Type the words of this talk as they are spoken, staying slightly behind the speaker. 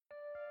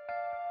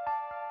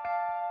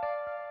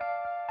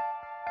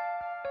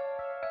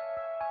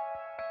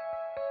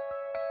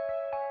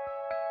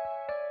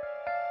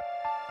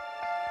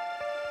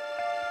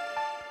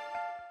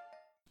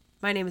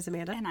My name is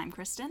Amanda. And I'm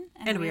Kristin.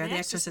 And we are the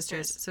Extra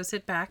Sisters. So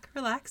sit back,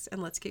 relax,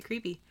 and let's get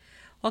creepy.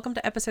 Welcome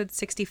to episode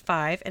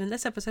 65. And in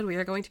this episode, we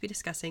are going to be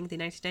discussing the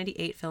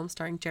 1998 film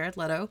starring Jared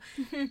Leto,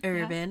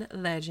 Urban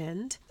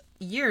Legend.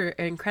 You're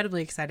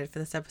incredibly excited for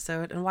this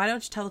episode. And why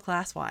don't you tell the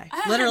class why?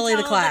 Literally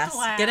the class.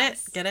 Get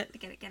it? Get it?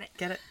 Get it, get it.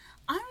 Get it?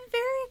 I'm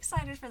very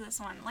excited for this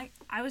one. Like,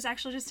 I was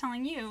actually just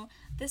telling you,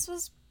 this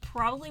was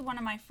probably one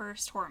of my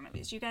first horror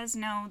movies. You guys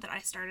know that I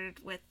started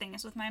with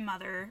things with my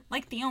mother,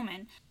 like The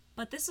Omen.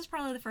 But this was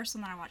probably the first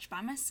one that I watched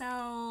by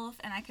myself,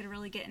 and I could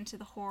really get into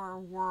the horror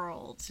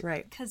world.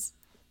 Right. Because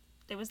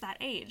it was that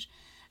age.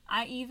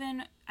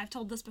 I've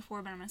told this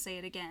before, but I'm going to say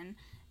it again.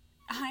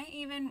 I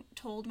even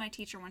told my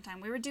teacher one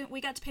time,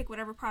 we got to pick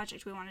whatever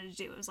project we wanted to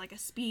do. It was like a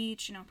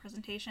speech,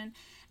 presentation.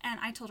 And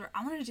I told her,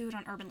 I wanted to do it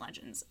on urban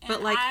legends. And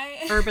but like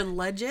urban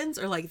legends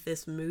or like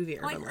this movie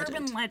Urban Legend?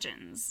 Urban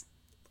legends.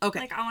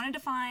 Okay. Like, I wanted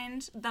to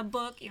find the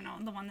book,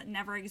 the one that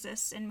never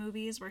exists in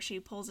movies where she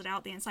pulls it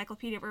out, the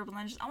Encyclopedia of Urban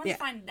Legends. I wanted to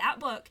find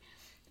that book,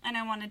 and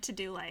I wanted to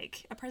do,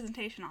 like, a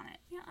presentation on it.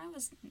 Yeah, I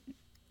was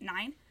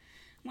 9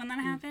 when that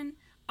happened.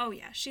 Oh,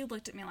 yeah, she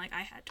looked at me like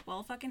I had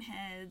 12 fucking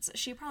heads.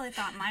 She probably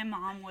thought my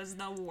mom was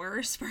the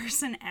worst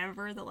person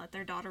ever that let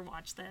their daughter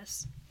watch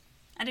this.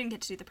 I didn't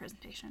get to do the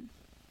presentation.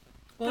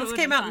 Well, this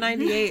came out in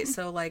 98,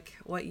 so, like,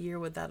 what year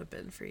would that have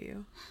been for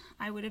you?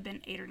 I would have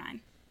been 8 or 9.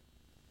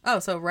 Oh,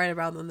 so right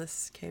around when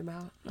this came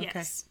out. Okay.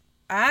 Yes.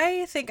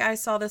 I think I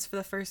saw this for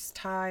the first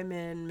time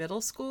in middle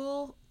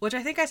school, which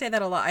I think I say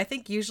that a lot. I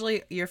think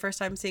usually your first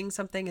time seeing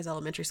something is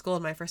elementary school,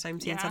 and my first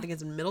time seeing something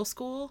is in middle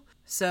school.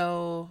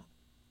 So,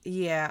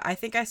 yeah, I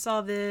think I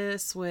saw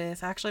this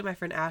with actually my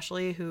friend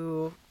Ashley,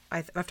 who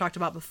I've talked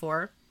about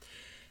before.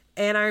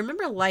 And I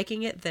remember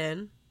liking it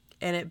then,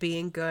 and it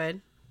being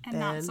good. And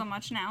not so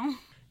much now.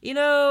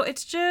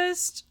 It's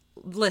just,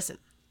 listen,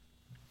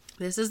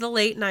 this is the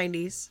late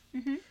 90s.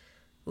 Mm-hmm.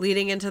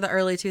 Leading into the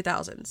early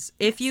 2000s.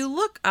 If you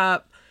look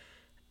up,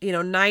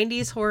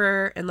 90s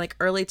horror and like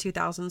early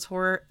 2000s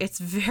horror, it's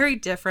very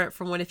different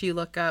from if you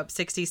look up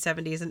 60s,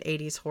 70s, and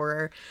 80s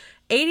horror.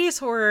 80s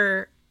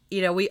horror,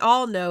 we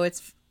all know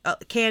it's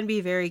can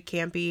be very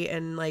campy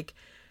and like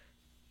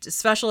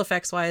special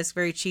effects wise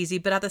very cheesy,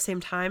 but at the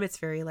same time it's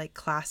very like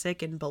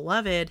classic and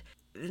beloved.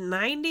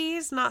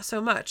 90s, not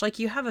so much. Like,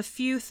 you have a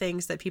few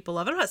things that people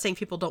love. I'm not saying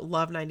people don't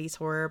love 90s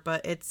horror,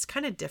 but it's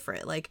kind of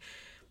different. Like,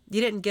 you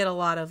didn't get a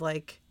lot of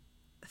like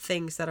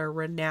things that are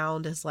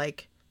renowned as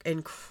like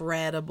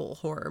incredible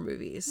horror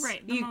movies.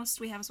 Right. The most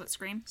we have is what?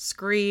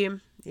 Scream.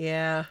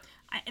 Yeah.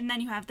 And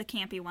then you have the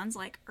campy ones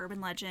like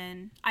Urban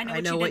Legend. I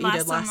know what you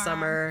did last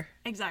summer.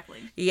 Exactly.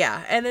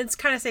 Yeah. And it's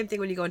kind of same thing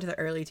when you go into the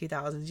early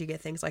 2000s. You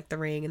get things like The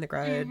Ring and The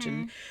Grudge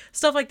and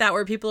stuff like that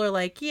where people are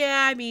like,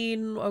 yeah, I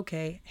mean,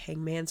 okay,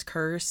 Hangman's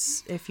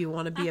Curse if you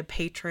want to be a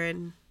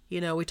patron.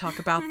 We talk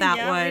about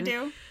that one.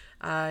 Yeah, we do.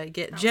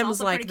 Get gems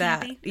like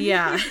that.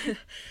 Yeah.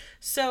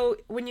 So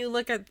when you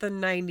look at the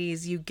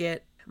 90s, you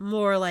get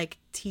more like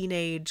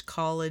teenage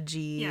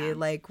college-y.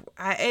 Like,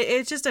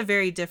 it's just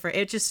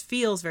it just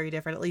feels very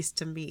different, at least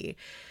to me.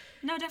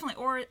 No, definitely.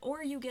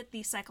 Or you get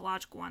the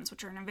psychological ones,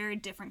 which are in a very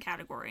different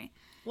category.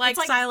 Like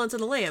Silence of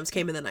the Lambs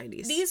came in the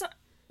 90s. These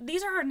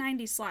are our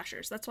 90s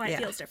slashers. That's why it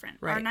feels different.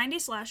 Right. Our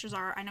 90s slashers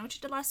are I Know What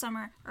You Did Last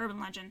Summer, Urban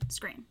Legend,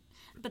 Scream.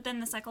 But then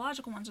the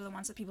psychological ones are the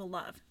ones that people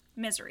love.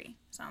 Misery,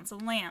 Silence of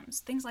the Lambs,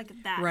 things like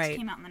that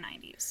came out in the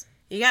 90s.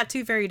 You got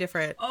two very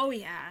different. Oh,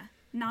 yeah.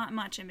 Not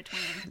much in between.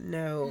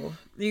 No.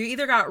 You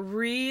either got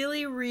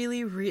really,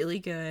 really, really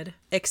good,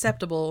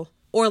 acceptable,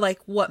 or like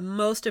what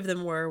most of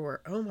them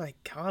were, oh my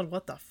God,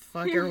 what the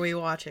fuck are we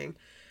watching?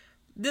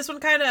 This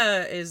one kind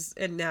of is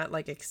in that,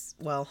 like,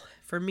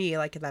 for me,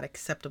 like in that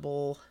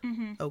acceptable,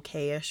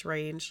 okay-ish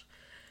range.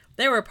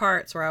 There were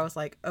parts where I was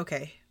like,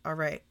 okay, all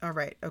right,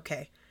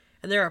 okay.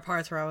 And there are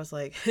parts where I was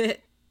like,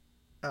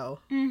 oh.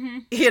 Mm-hmm.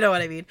 You know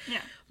what I mean?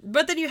 Yeah.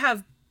 But then you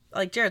have,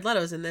 like, Jared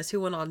Leto's in this,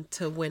 who went on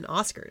to win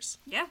Oscars.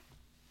 Yeah.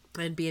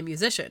 And be a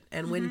musician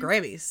and win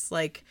Grammys.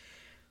 Like,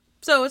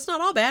 so it's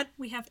not all bad.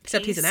 We have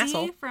except Pacey he's an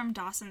asshole from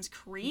Dawson's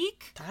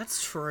Creek.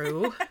 That's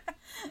true.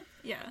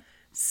 Yeah.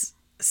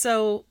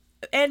 So,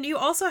 and you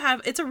also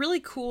have, it's a really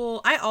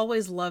cool, I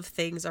always love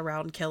things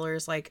around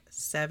killers like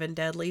Seven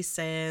Deadly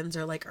Sins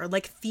or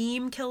like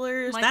theme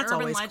killers. Like that's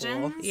Urban always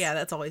Legends. cool. Yeah,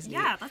 that's always neat.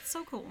 Yeah, that's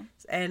so cool.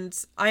 And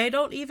I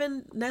don't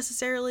even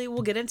necessarily,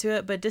 we'll get into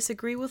it, but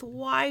disagree with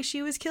why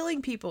she was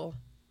killing people.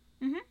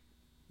 Mm-hmm.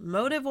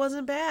 Motive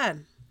wasn't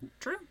bad.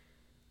 True.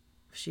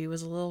 She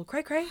was a little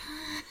cray-cray.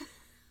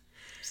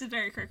 She's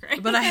very cray-cray.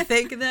 But I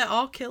think that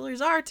all killers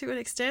are to an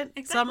extent.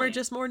 Exactly. Some are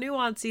just more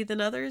nuancey than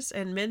others,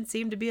 and men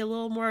seem to be a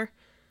little more...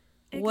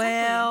 Exactly.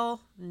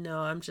 Well,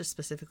 no, I'm just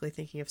specifically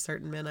thinking of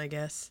certain men, I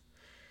guess.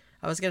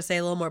 I was going to say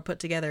a little more put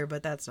together,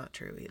 but that's not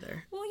true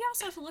either. Well, you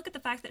also have to look at the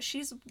fact that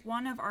she's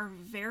one of our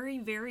very,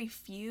 very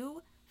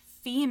few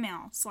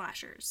female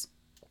slashers.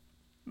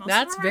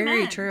 That's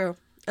very true.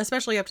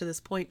 Especially up to this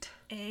point.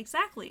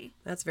 Exactly.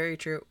 That's very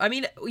true. I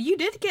mean, you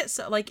did get,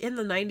 like, in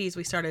the 90s,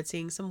 we started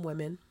seeing some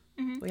women.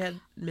 Mm-hmm. We had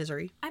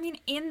Misery. I mean,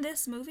 in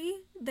this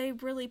movie, they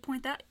really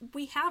point that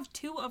we have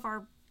two of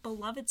our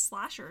beloved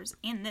slashers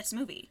in this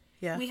movie.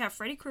 Yeah. We have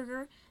Freddy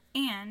Krueger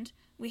and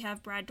we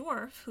have Brad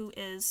Dourif, who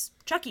is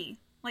Chucky.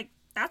 Like,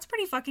 that's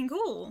pretty fucking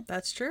cool.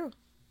 That's true.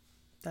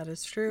 That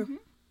is true. Mm-hmm.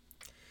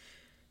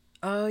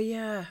 Oh,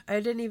 yeah. I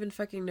didn't even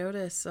fucking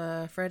notice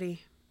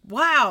Freddy.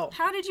 Wow.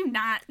 How did you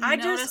not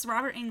notice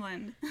Robert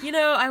Englund? You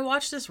know, I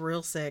watched this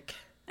real sick.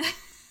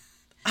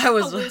 I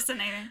was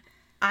hallucinating.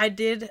 I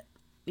did,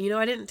 you know,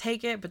 I didn't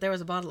take it, but there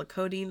was a bottle of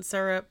codeine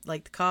syrup,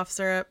 like the cough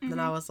syrup. Mm-hmm.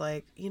 And I was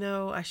like, you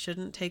know, I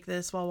shouldn't take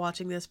this while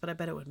watching this, but I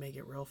bet it would make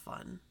it real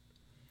fun.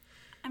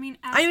 I mean,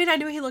 I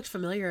knew he looked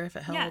familiar if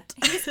it helped.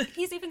 Yeah,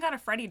 he's even got a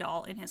Freddy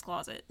doll in his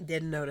closet.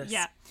 Didn't notice.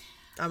 Yeah.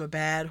 I'm a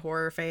bad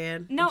horror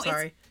fan. No, I'm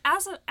sorry.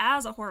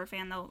 As a horror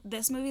fan, though,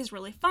 this movie is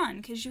really fun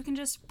because you can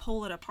just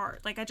pull it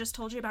apart. Like, I just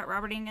told you about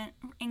Robert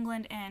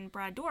Englund and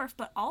Brad Dourif,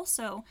 but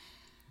also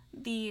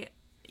you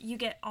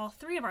get all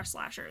three of our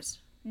slashers.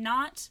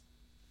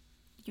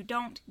 You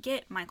don't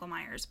get Michael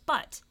Myers,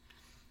 but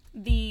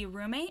the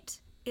roommate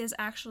is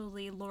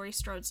actually Laurie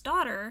Strode's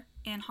daughter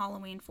in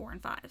Halloween 4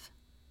 and 5.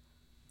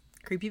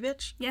 Creepy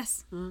bitch?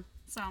 Yes. Mm.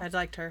 So I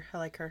liked her. I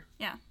like her.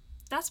 Yeah.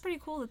 That's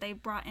pretty cool that they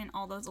brought in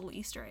all those little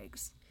Easter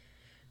eggs.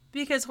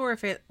 Because horror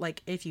fan,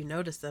 like, if you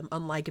notice them,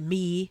 unlike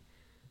me,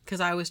 because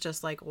I was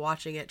just, like,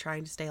 watching it,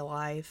 trying to stay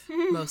alive,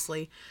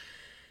 mostly.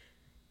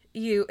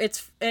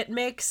 It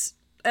makes,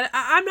 and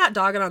I'm not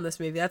dogging on this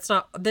movie.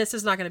 This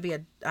is not going to be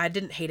I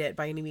didn't hate it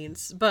by any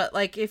means. But,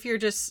 like, if you're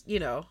just, you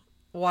know,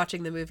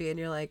 watching the movie and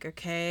you're like,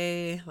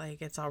 okay,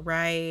 like, it's all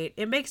right.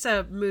 It makes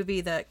a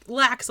movie that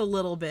lacks a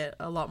little bit,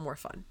 a lot more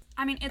fun.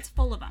 I mean, it's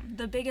full of them.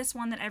 The biggest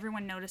one that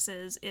everyone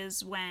notices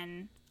is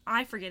when,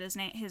 I forget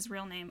his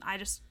real name, I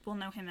just will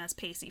know him as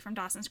Pacey from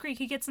Dawson's Creek.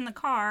 He gets in the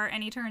car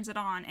and he turns it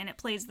on and it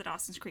plays the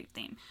Dawson's Creek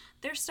theme.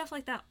 There's stuff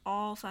like that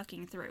all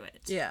fucking through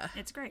it. Yeah.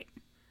 It's great.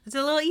 It's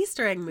a little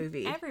Easter egg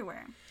movie.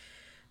 Everywhere.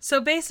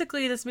 So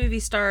basically this movie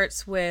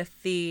starts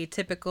with the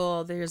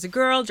typical, there's a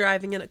girl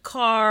driving in a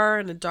car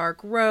in a dark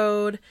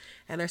road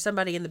and there's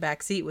somebody in the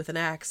back seat with an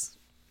axe.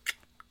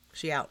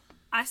 She out.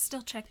 I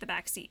still check the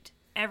back seat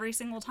every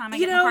single time I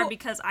get in the car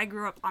because I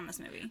grew up on this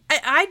movie.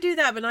 I do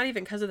that, but not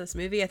even because of this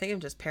movie. I think I'm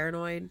just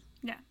paranoid.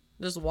 Yeah.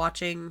 Just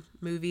watching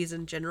movies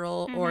in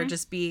general, or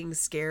just being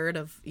scared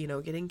of, you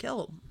know, getting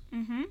killed.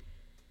 Mm-hmm.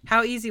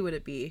 How easy would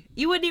it be?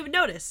 You wouldn't even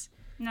notice.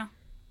 No.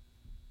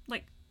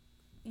 Like,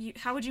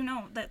 how would you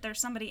know that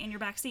there's somebody in your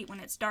back seat when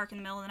it's dark in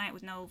the middle of the night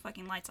with no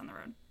fucking lights on the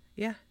road?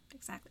 Yeah.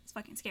 Exactly. It's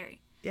fucking scary.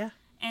 Yeah.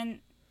 And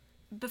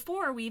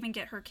before we even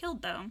get her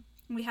killed, though,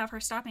 we have her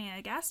stopping at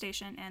a gas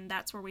station, and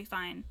that's where we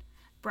find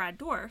Brad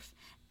Dourif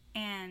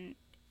and,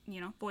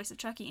 you know, voice of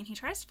Chucky, and he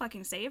tries to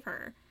fucking save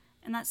her.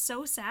 And that's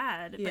so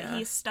sad, but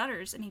he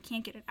stutters and he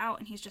can't get it out,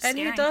 and he's just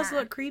staring at her. And he does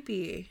look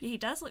creepy. Yeah, he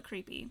does look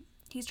creepy.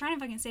 He's trying to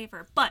fucking save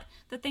her. But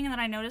the thing that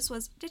I noticed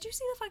was, did you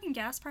see the fucking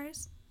gas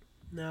price?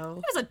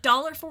 No. It was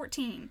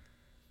 $1.14.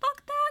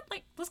 Fuck that.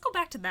 Like, let's go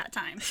back to that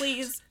time,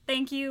 please.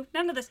 Thank you.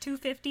 None of this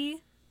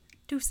 $2.50,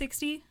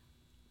 $2.60.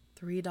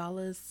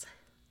 $3.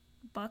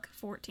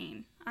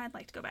 $1.14. I'd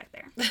like to go back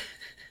there.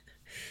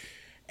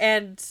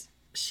 And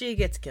she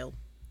gets killed.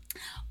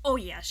 Oh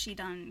yeah, she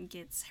done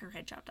gets her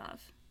head chopped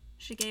off.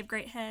 She gave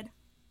great head.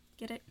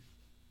 Get it?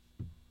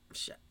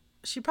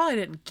 She probably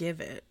didn't give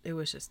it. It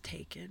was just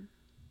taken.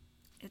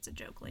 It's a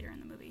joke later in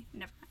the movie.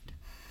 Never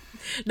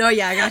mind. No,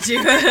 yeah, I got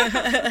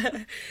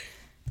you.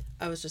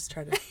 I was just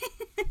trying to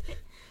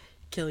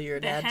kill your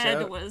dad joke. The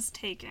head was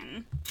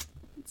taken.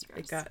 It's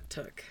gross. It got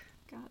took.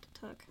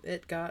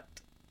 It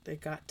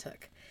got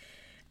took.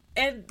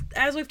 And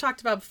as we've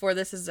talked about before,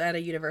 this is at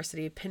a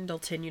university,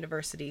 Pendleton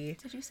University.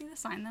 Did you see the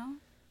sign, though?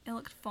 It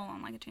looked full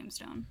on like a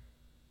tombstone.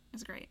 It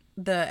was great.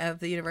 Of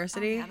the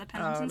university? Oh, yeah, the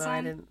Pendleton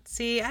sign.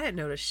 I didn't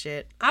notice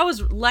shit. I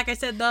was, like I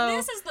said, though.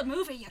 This is the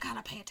movie. You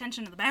gotta pay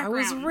attention to the background. I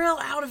was real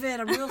out of it.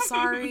 I'm real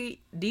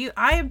sorry.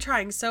 I am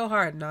trying so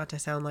hard not to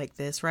sound like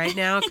this right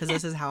now, because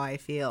this is how I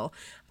feel.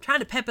 I'm trying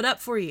to pep it up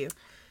for you.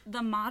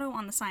 The motto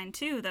on the sign,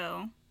 too,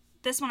 though.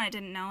 This one I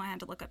didn't know. I had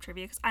to look up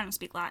trivia because I don't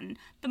speak Latin.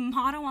 The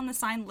motto on the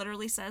sign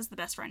literally says, "The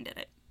best friend did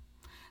it."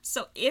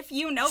 So if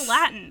you know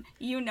Latin,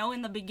 you know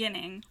in the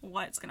beginning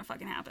what's going to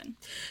fucking happen.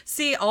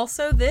 See,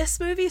 also,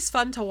 this movie's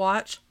fun to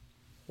watch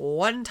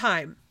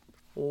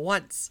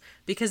once.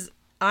 Because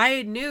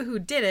I knew who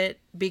did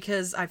it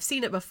because I've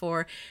seen it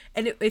before.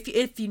 And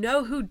if you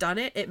know who done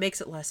it, it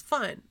makes it less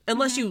fun.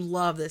 Unless you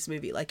love this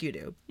movie like you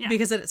do. Yeah.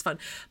 Because then it's fun.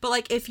 But,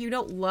 like, if you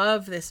don't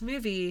love this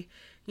movie,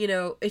 you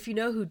know, if you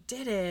know who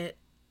did it,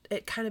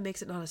 it kind of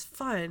makes it not as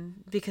fun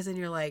because then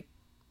you're like,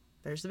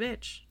 there's the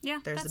bitch. Yeah,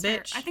 there's the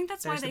bitch. Fair. I think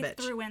that's why they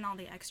threw in all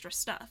the extra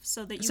stuff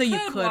so that you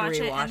could watch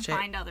it and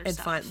find other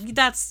stuff.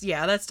 That's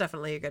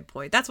definitely a good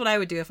point. That's what I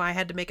would do if I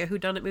had to make a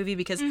whodunit movie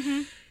because,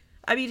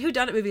 I mean,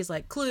 whodunit movies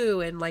like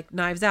Clue and like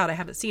Knives Out, I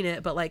haven't seen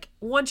it, but like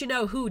once you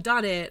know who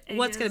done it,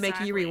 what's going to make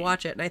you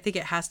rewatch it? And I think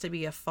it has to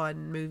be a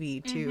fun movie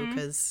too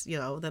because, you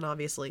know, then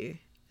obviously it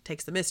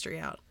takes the mystery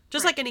out.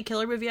 Just like any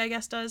killer movie, I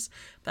guess, does.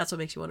 That's what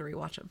makes you want to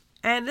rewatch them.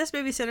 And this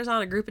movie centers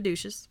on a group of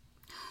douches.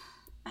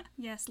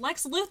 Yes,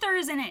 Lex Luthor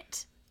is in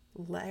it.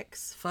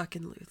 Lex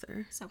fucking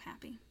Luthor. So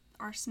happy.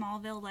 our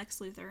Smallville Lex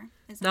Luthor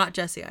is not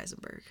Jesse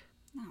Eisenberg.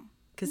 No.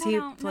 Because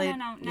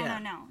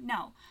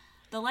No.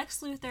 The Lex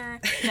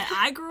Luthor that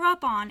I grew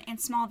up on in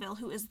Smallville,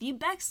 who is the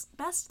best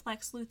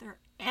Lex Luthor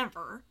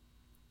ever.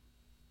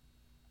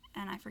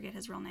 And I forget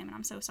his real name, and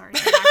I'm so sorry.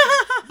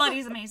 But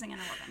he's amazing,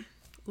 and I love him.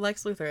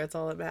 Lex Luthor, that's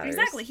all that matters.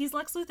 Exactly. He's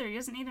Lex Luthor. He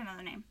doesn't need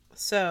another name.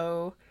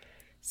 So,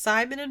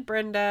 Simon and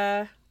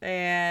Brenda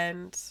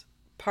and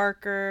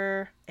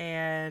Parker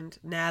and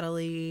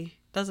Natalie.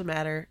 Doesn't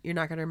matter. You're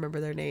not going to remember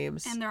their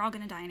names. And they're all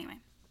going to die anyway.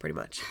 Pretty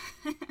much.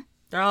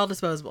 They're all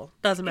disposable.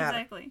 Doesn't matter.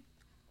 Exactly.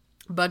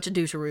 Bunch of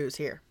doucheroos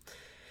here.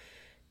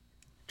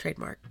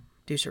 Trademark.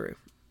 Doucheroo.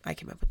 I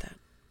came up with that.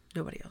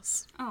 Nobody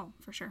else. Oh,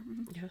 for sure.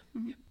 Mm-hmm. Yeah.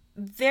 Mm-hmm.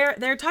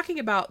 They're talking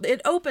about,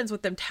 it opens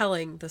with them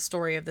telling the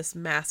story of this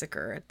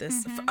massacre at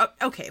this.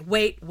 Okay,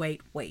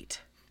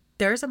 wait.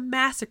 There's a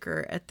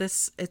massacre at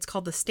this. It's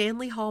called the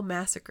Stanley Hall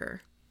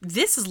Massacre.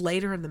 This is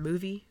later in the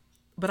movie,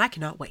 but I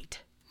cannot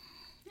wait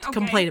to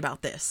complain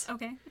about this.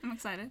 Okay, I'm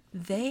excited.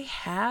 They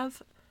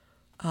have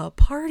a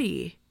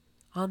party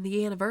on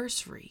the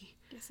anniversary.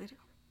 Yes, they do.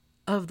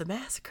 Of the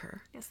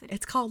massacre. Yes, they do.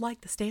 It's called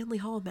like the Stanley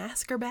Hall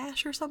Massacre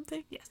Bash or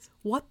something. Yes.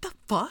 What the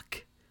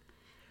fuck?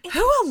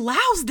 Who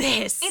allows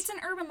this? It's an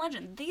urban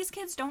legend. These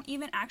kids don't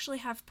even actually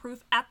have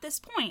proof at this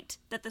point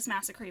that this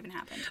massacre even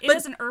happened. It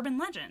is an urban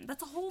legend.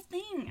 That's a whole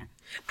thing.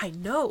 I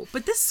know,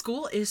 but this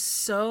school is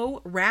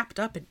so wrapped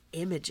up in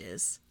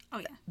images. Oh,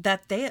 yeah.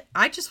 That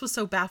I just was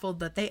so baffled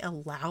that they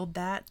allowed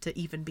that to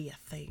even be a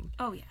thing.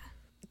 Oh, yeah.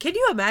 Can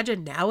you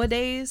imagine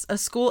nowadays a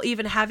school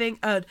even having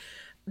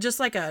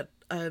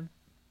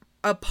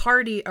a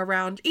party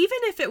around, even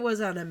if it was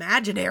an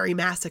imaginary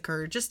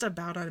massacre, just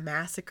about a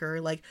massacre,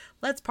 like,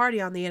 let's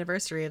party on the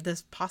anniversary of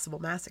this possible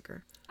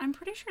massacre. I'm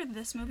pretty sure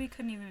this movie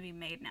couldn't even be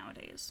made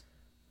nowadays.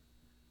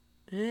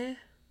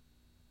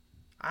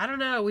 I don't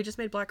know. We just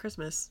made Black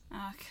Christmas.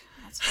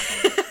 That's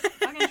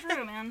fucking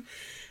true, man.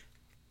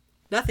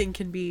 Nothing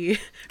can be,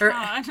 or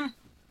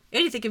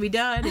anything can be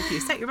done if you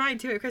set your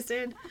mind to it,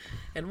 Kristin,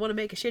 and want to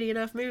make a shitty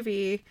enough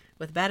movie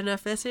with a bad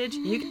enough message,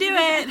 you can do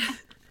it.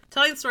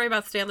 Telling the story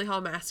about the Stanley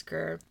Hall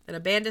Massacre, an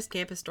abandoned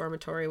campus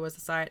dormitory was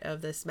the site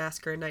of this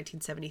massacre in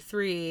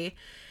 1973.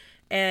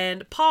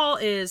 And Paul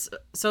is,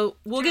 so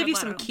we'll give you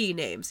some key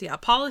names. Yeah,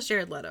 Paul is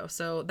Jared Leto.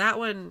 So that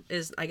one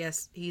is, I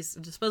guess, he's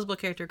a disposable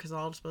character because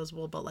all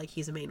disposable, but like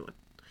he's a main one.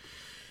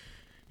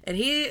 And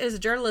he is a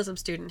journalism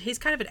student. He's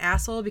kind of an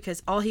asshole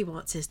because all he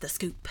wants is the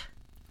scoop.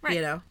 Right.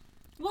 You know?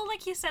 Well,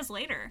 like he says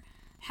later,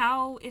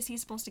 how is he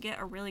supposed to get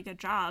a really good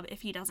job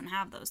if he doesn't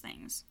have those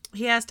things?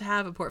 He has to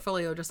have a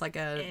portfolio just like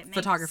a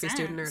photography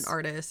student or an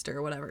artist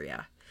or whatever,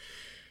 yeah.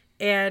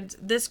 And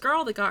this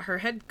girl that got her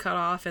head cut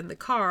off in the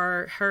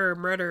car, her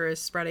murder is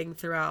spreading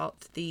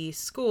throughout the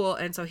school,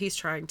 and so he's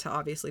trying to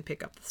obviously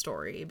pick up the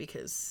story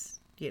because,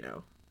 you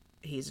know,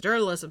 he's a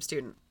journalism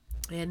student.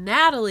 And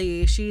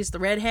Natalie, she's the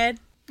redhead.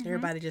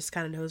 Everybody just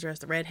kind of knows her as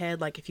the redhead.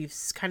 Like, if you've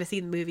kind of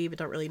seen the movie but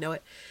don't really know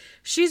it.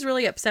 She's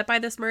really upset by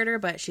this murder,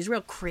 but she's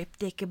real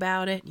cryptic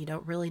about it. And you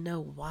don't really know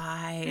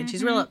why. And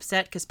she's real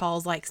upset because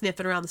Paul's, like,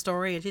 sniffing around the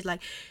story. And she's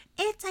like,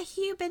 it's a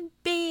human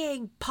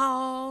being,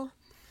 Paul.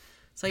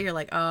 So you're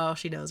like, oh,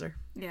 she knows her.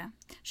 Yeah.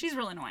 She's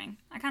real annoying.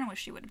 I kind of wish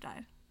she would have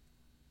died.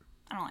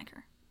 I don't like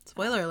her.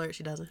 Spoiler alert,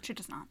 she doesn't. She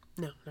does not.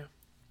 No.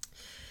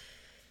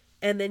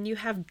 And then you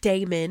have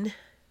Damon.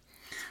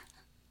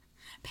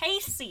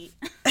 Pacey.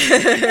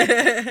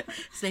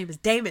 His name is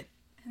Damon.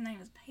 His name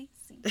is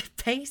Pacey.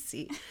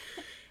 Pacey.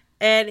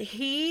 And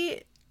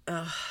he,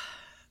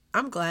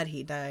 I'm glad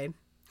he died.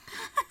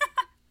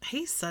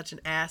 He's such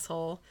an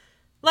asshole.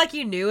 Like,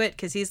 you knew it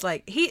because he's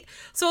like,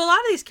 so a lot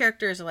of these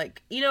characters are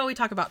like, you know, we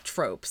talk about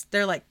tropes.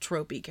 They're like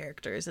tropey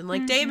characters. And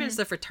like Damon's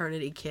the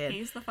fraternity kid.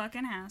 He's the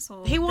fucking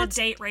asshole. He wants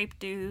the date rape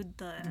dude.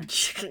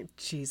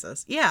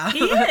 Jesus. Yeah. He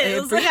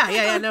is.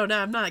 Yeah. No,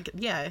 I'm not.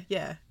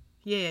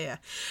 Yeah.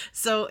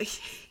 So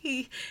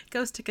he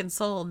goes to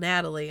console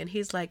Natalie and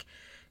he's like,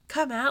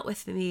 come out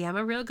with me. I'm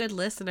a real good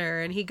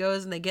listener. And he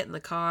goes and they get in the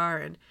car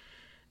and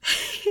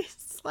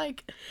he's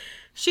like,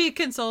 she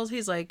consoles.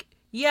 He's like,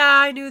 yeah,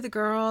 I knew the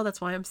girl.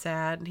 That's why I'm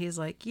sad. And he's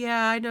like,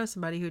 yeah, I know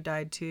somebody who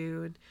died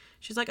too. And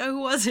she's like, oh,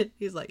 who was it?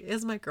 He's like,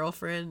 it's my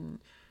girlfriend.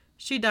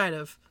 She died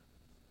of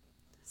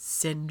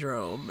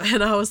syndrome.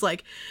 And I was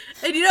like,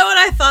 and you know what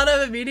I thought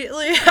of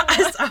immediately?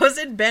 I was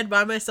in bed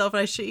by myself and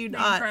I shit you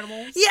not.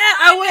 Incredibles. Yeah,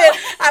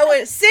 I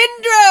went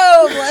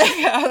syndrome.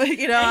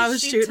 Like, I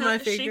was shooting my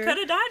finger. She could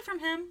have died from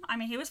him. I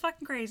mean, he was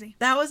fucking crazy.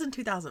 That was in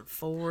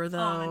 2004 though.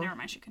 Oh, never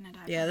mind. She couldn't have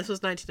died. Yeah, this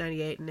was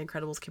 1998 and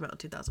Incredibles came out in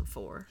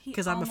 2004.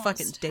 Because I'm a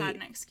fucking date. Had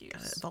an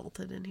excuse.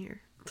 Vaulted in here.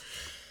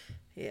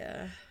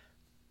 Yeah.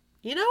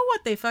 You know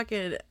what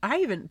I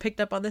even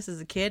picked up on this as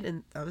a kid,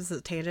 and this is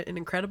a tangent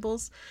in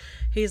Incredibles.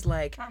 He's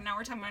like, oh, now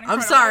we're talking about Incredibles.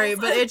 I'm sorry,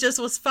 but it just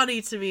was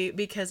funny to me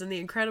because in the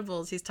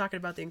Incredibles, he's talking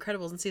about the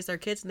Incredibles and sees their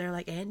kids, and they're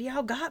like, and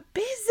y'all got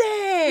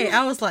busy.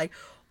 I was like,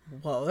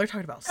 whoa, they're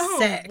talking about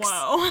sex.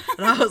 Whoa.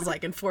 And I was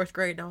like in 4th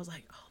grade, and I was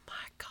like, oh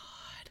my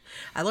God.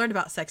 I learned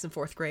about sex in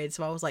 4th grade,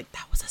 so I was like,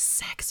 that was a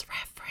sex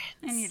reference.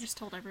 And you just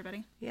told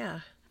everybody? Yeah.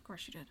 Of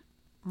course you did.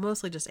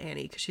 mostly just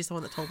Annie, because she's the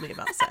one that told me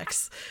about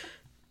sex.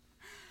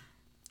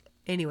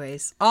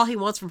 Anyways, all he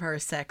wants from her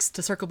is sex,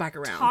 to circle back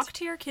around. Talk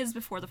to your kids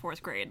before the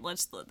 4th grade.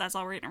 That's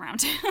all we're getting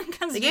around to.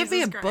 They gave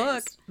me a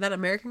book, that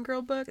American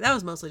Girl book. That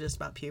was mostly just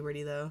about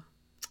puberty, though.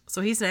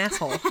 So he's an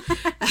asshole.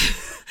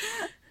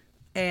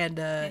 And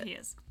yeah, he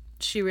is.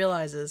 She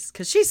realizes,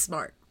 because she's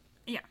smart.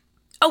 Yeah.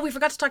 Oh, we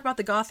forgot to talk about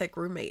the gothic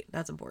roommate.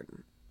 That's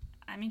important.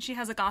 I mean, she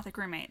has a gothic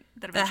roommate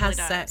that eventually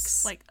has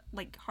sex.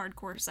 Like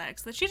hardcore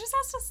sex that she just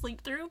has to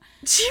sleep through.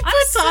 She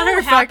puts on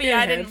her happy fucking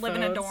I didn't headphones. live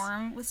in a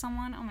dorm with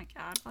someone. Oh my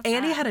god.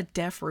 Annie had a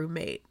deaf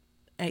roommate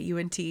at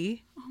UNT.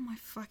 Oh my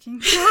fucking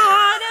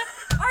god.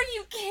 Are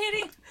you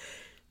kidding?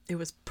 It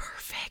was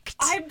perfect.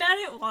 I bet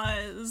it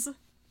was.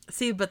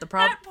 See, but the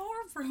problem... That poor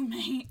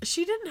roommate.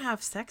 She didn't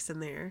have sex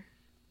in there.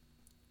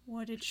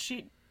 What did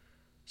she...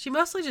 She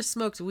mostly just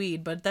smoked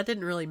weed, but that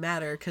didn't really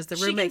matter because the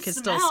roommate could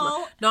still smell.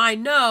 smoke.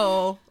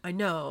 No, I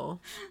know.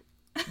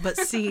 But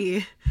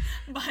see,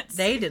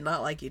 they did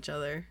not like each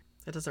other.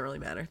 It doesn't really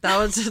matter. That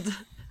was just...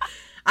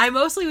 I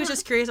mostly was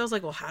just curious. I was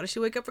like, well, how does she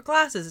wake up for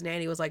classes? And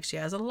Annie was like, she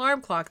has an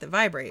alarm clock that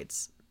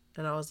vibrates.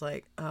 And I was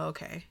like, oh,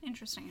 okay.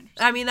 Interesting.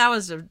 I mean, that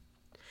was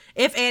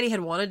if Annie had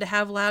wanted to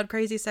have loud,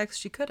 crazy sex,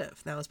 she could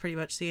have. That was pretty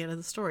much the end of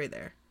the story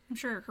there. I'm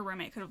sure her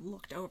roommate could have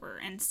looked over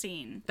and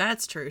seen.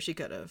 That's true. She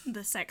could have.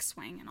 The sex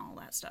swing and all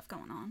that stuff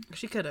going on.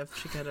 She could have.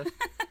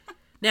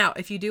 Now,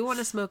 if you do want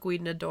to smoke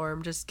weed in a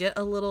dorm, just get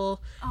a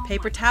little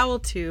paper towel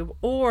tube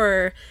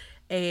or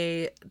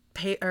a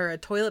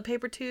toilet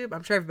paper tube.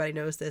 I'm sure everybody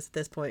knows this at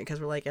this point because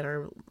we're like in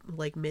our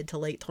like mid to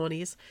late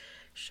 20s.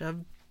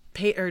 Shove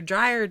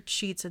dryer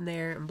sheets in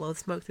there and blow the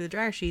smoke through the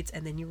dryer sheets,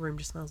 and then your room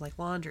just smells like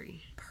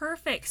laundry.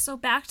 Perfect. So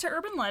back to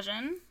urban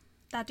legend.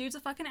 That dude's a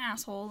fucking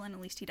asshole, and at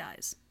least he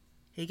dies.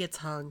 He gets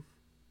hung.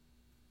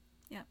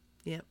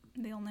 Yep.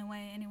 The only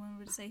way anyone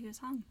would say he was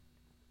hung.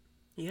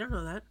 You don't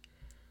know that.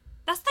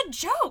 That's the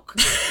joke.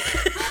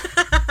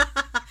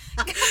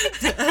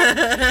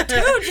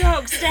 2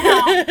 jokes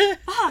down.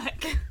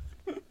 Fuck.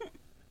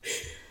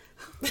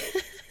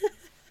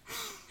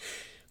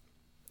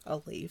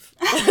 I'll leave.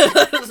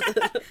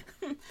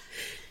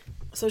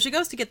 So she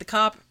goes to get the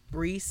cop,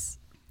 Reese,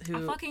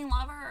 who... I fucking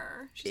love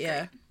her. She's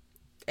great.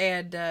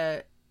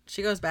 And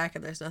she goes back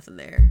and there's nothing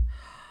there.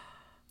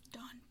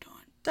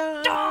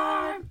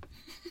 Dun.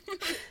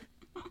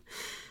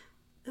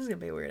 This is gonna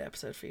be a weird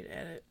episode for you to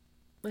edit.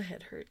 My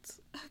head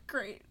hurts.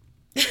 Great.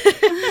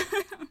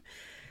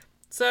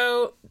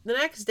 So the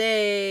next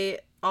day,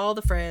 all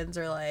the friends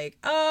are like,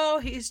 oh,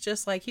 he's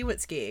just like, he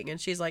went skiing.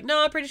 And she's like,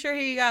 no, I'm pretty sure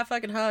he got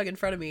fucking hugged in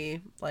front of me.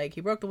 Like,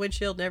 he broke the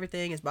windshield and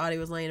everything. His body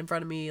was laying in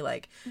front of me,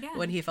 like,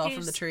 when he fell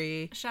from the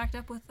tree. Shacked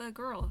up with a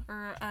girl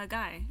or a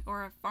guy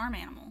or a farm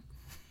animal.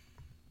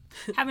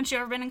 Haven't you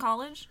ever been in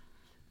college?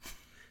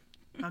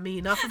 I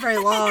mean, not for very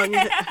long.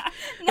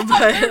 Not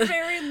for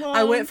very long.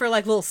 I went for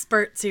like little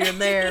spurts here and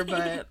there,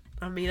 but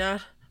I mean, I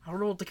don't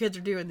know what the kids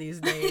are doing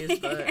these days,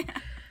 but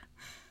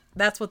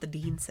that's what the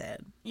dean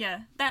said.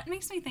 Yeah, that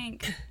makes me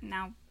think.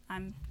 Now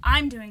I'm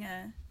doing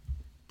a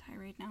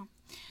tirade now.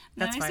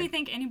 That makes me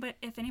think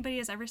if anybody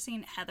has ever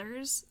seen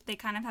Heathers, they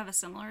kind of have a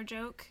similar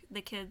joke.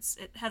 The kids,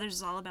 Heathers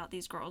is all about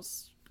these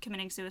girls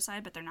committing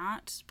suicide, but they're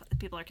not. But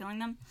people are killing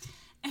them.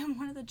 And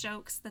one of the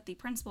jokes that the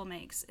principal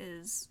makes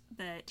is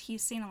that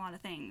he's seen a lot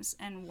of things,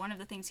 and one of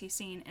the things he's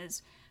seen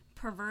is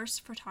perverse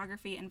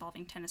photography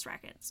involving tennis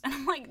rackets. And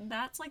I'm like,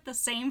 that's like the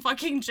same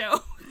fucking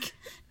joke.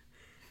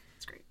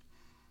 It's great.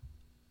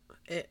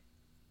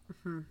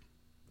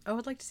 I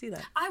would like to see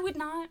that. I would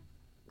not.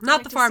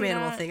 Not the farm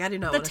animal thing. I do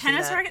not want to see that. The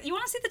tennis racket? You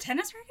want to see the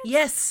tennis rackets?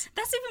 Yes.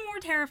 That's even more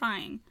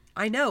terrifying.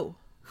 I know.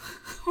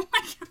 Oh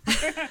my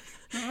god.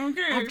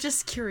 Okay. I'm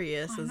just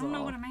curious. I don't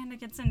know what Amanda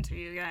gets into,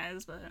 you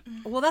guys, but...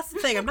 Well, that's the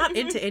thing. I'm not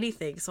into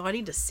anything, so I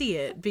need to see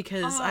it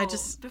because I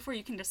just... Before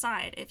you can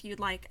decide if you'd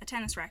like a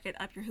tennis racket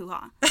up your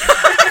hoo-ha.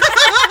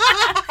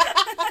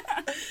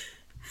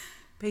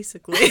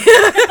 Basically.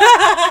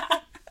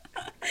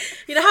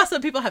 You know how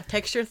some people have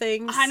texture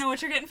things? I know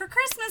what you're getting for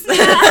Christmas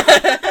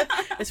now.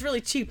 It's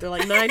really cheap. They're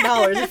like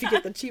 $9 if you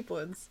get the cheap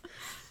ones.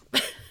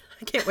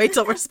 I can't wait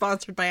till we're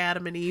sponsored by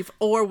Adam and Eve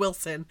or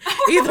Wilson.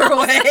 Either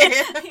way.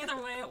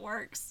 Either way it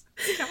works.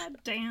 God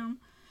damn.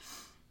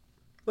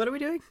 What are we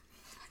doing?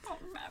 I don't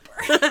remember.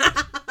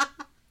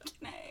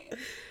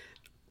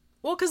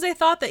 Well, because they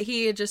thought that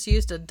he had just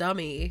used a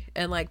dummy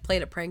and like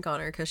played a prank on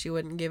her because she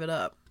wouldn't give it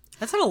up.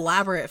 That's an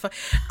elaborate...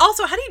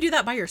 Also, how do you do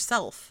that by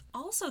yourself?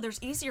 Also, there's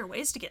easier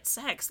ways to get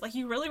sex. Like,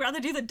 you really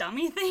rather do the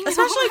dummy thing?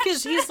 Especially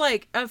because he's,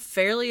 like, a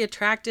fairly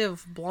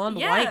attractive blonde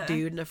white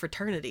dude in a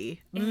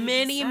fraternity.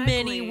 Exactly.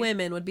 Many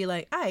women would be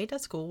like, alright,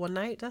 that's cool. One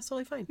night, that's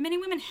totally fine. Many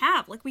women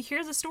have. Like, we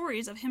hear the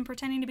stories of him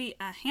pretending to be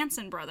a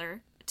Hanson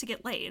brother to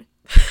get laid.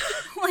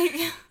 Like...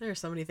 There are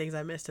so many things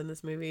I missed in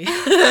this movie.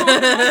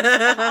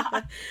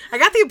 I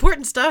got the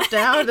important stuff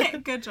down.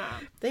 Good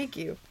job. Thank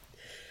you.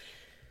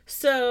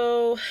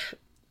 So...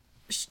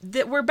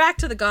 we're back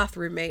to the goth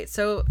roommate.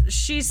 So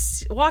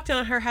she's walked in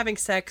on her having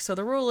sex. So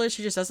the rule is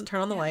she just doesn't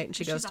turn on the light and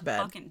she goes to bed.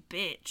 She's a fucking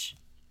bitch.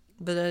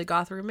 The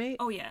goth roommate?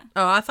 Oh, yeah.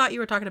 Oh, I thought you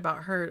were talking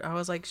about her. I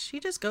was like,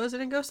 she just goes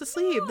in and goes to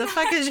sleep. The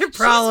fuck is your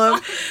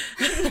problem?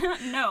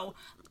 No.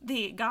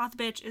 The goth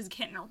bitch is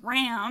getting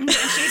rammed, and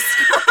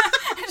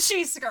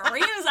she screams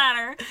at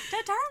her to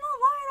turn the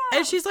light off.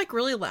 And she's like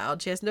really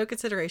loud. She has no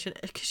consideration.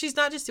 Because she's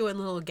not just doing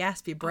little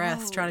gaspy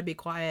breaths trying to be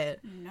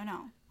quiet.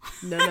 No.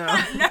 No.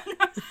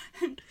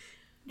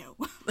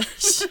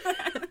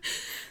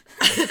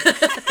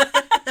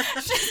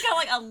 She's got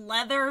like a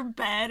leather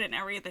bed and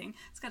everything.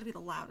 It's got to be the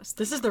loudest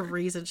thing This is the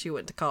reason she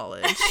went to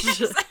college.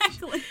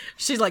 Exactly.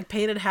 She's like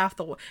painted half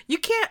the wall. You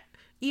can't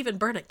even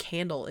burn a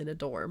candle in a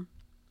dorm.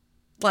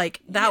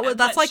 Like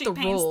that's like the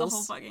rules. The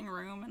whole fucking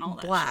room and all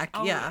that black.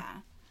 Shit. Oh, yeah.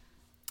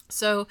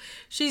 So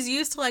she's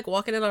used to like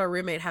walking in on her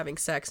roommate having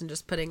sex and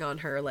just putting on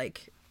her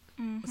like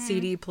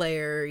CD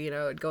player, you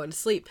know, and going to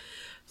sleep.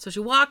 So she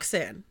walks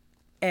in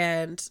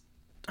and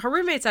her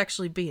roommate's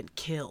actually being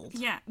killed.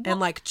 Yeah. Well, and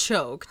like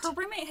choked. Her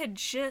roommate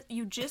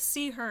you just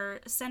see her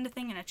send a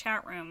thing in a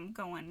chat room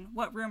going,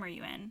 "What room are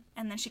you in?"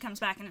 And then she comes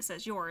back and it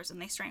says yours,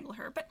 and they strangle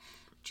her. But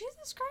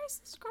Jesus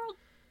Christ, this girl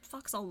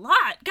fucks a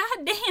lot.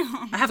 God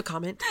damn. I have a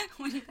comment.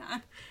 What do you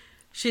got?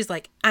 She's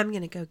like, "I'm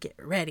gonna go get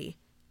ready."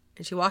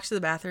 And she walks to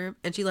the bathroom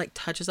and she like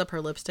touches up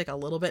her lipstick a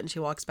little bit and she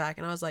walks back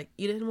and I was like,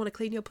 "You didn't want to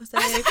clean your pussy?"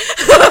 Like,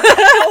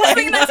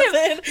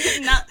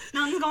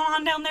 Nothing's going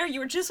on down there.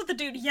 You were just with the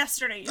dude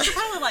yesterday. You should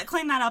probably like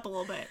clean that up a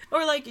little bit.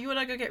 Or like you want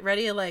to go get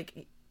ready and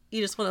like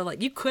you just want to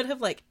like, you could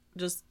have like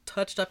just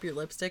touched up your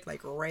lipstick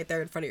like right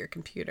there in front of your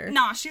computer.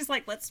 Nah, she's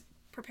like, "Let's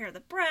prepare the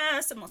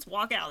breast and let's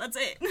walk out." That's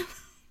it.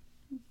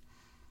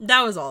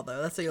 That was all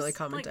though. That's the only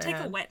comment like, I had.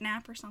 take a wet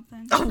nap or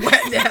something. A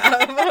wet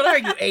nap? What are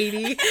you,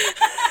 80?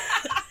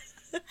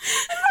 That's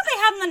what they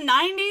had in the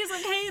 90s,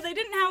 okay? They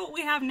didn't have what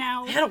we have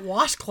now. They had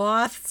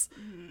washcloths.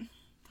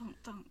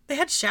 Don't. They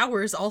had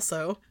showers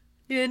also.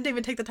 You didn't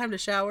even take the time to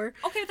shower.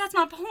 Okay, but that's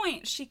my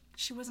point. She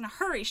was in a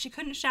hurry. She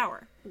couldn't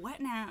shower. Wet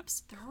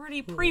naps. They're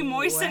already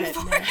pre-moistened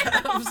for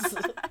naps.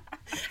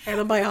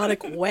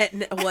 Antibiotic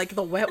like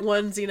the wet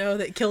ones, you know,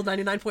 that kill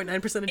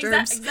 99.9% of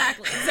germs.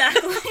 Exactly.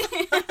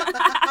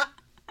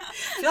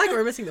 I feel like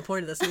we're missing the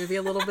point of this movie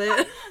a little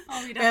bit.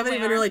 Oh, we haven't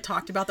even really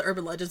talked about the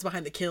urban legends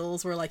behind the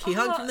kills where like he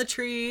hung from the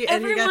tree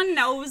and everyone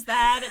knows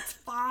that. It's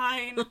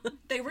fine.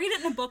 They read it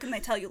in a book and they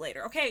tell you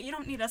later. Okay, you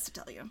don't need us to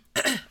tell you.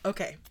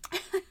 Okay.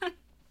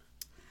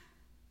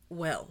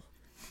 Well,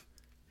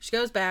 she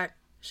goes back,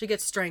 she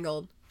gets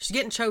strangled, she's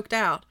getting choked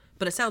out,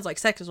 but it sounds like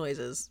sex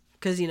noises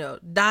because, you know,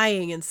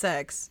 dying and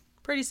sex,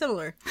 pretty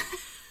similar.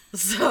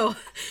 So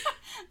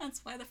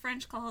that's why the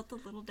French call it the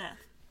little death.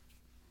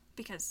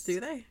 Because do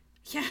they?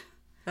 Yeah.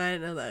 I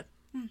didn't know that.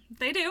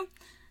 They do.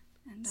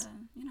 And,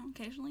 you know,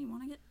 occasionally you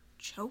want to get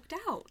choked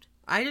out.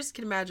 I just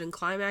can imagine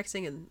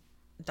climaxing and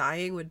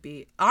dying would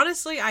be...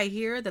 Honestly, I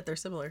hear that they're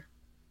similar.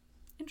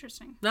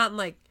 Interesting. Not in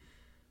like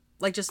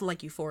just in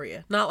like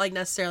Euphoria. Not like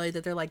necessarily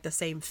that they're like the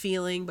same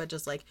feeling, but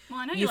just like well,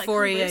 I know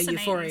Euphoria, you like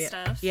Euphoria.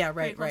 Stuff yeah,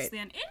 right. To the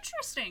end.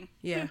 Interesting.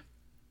 Yeah.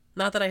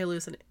 Not that I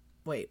hallucinate.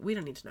 Wait, we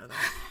don't need to know that.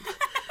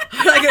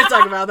 We're not going to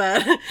talk about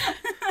that.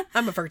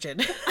 I'm a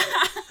virgin.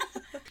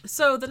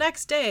 So the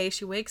next day,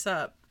 she wakes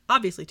up,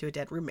 obviously to a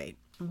dead roommate,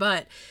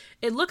 but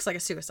it looks like a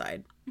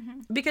suicide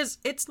because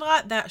it's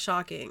not that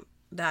shocking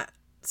that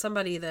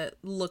somebody that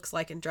looks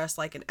like and dressed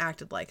like and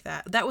acted like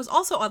that was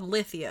also on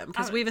lithium,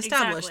 because we've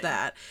established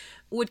that,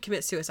 would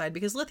commit suicide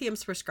because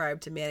lithium's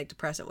prescribed to manic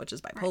depressant, which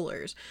is bipolars.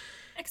 Right.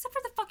 Except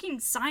for the fucking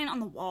sign on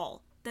the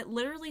wall that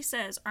literally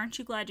says, "Aren't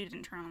you glad you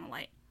didn't turn on the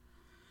light?"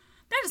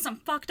 That is some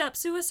fucked up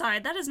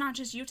suicide. That is not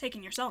just you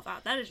taking yourself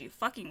out. That is you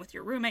fucking with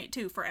your roommate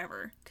too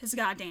forever. Because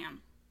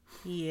goddamn.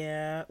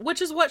 Yeah,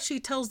 which is what she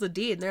tells the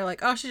dean. They're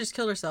like, "Oh, she just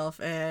killed herself,"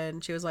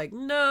 and she was like,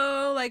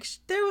 "No, like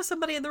there was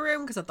somebody in the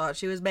room because I thought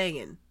she was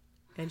banging,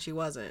 and she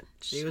wasn't.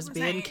 She was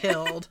being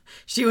killed.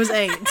 She was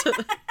ain't."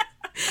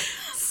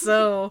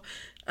 So,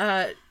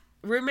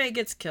 roommate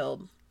gets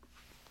killed,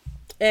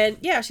 and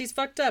yeah, she's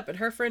fucked up. And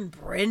her friend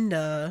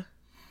Brenda.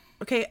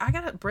 Okay,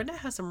 Brenda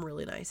has some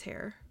really nice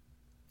hair.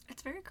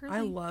 It's very curly.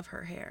 I love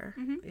her hair.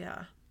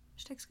 Yeah,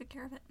 she takes good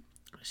care of it.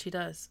 She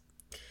does.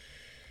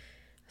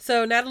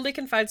 So Natalie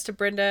confides to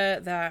Brenda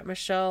that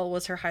Michelle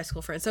was her high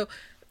school friend. So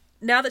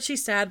now that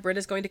she's sad,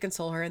 Brenda's going to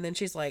console her. And then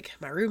she's like,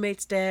 "My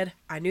roommate's dead.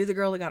 I knew the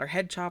girl that got her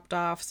head chopped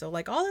off." So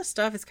like all this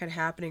stuff is kind of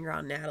happening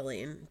around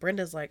Natalie. And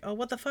Brenda's like, "Oh,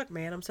 what the fuck,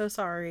 man? I'm so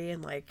sorry."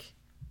 And like,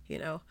 you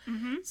know.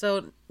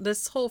 So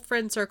this whole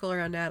friend circle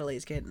around Natalie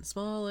is getting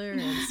smaller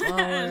and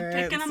smaller.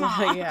 Picking them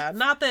off. Yeah.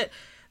 Not that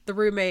the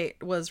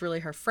roommate was really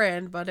her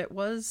friend, but it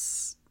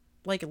was...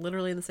 like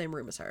literally in the same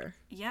room as her.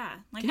 Yeah.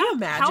 Like, can you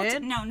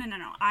imagine? No.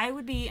 I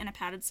would be in a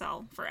padded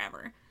cell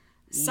forever.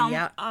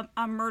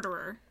 A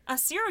murderer, a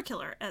serial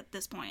killer at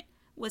this point,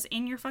 was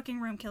in your fucking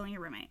room killing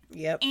your roommate.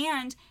 Yep.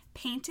 And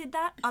painted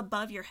that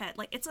above your head.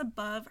 Like, it's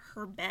above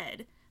her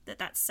bed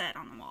that's set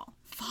on the wall.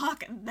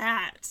 Fuck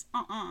that.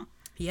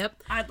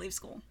 Yep. I'd leave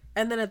school.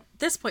 And then at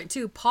this point,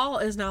 too, Paul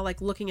is now, like,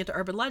 looking into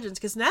urban legends,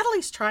 because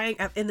Natalie's trying,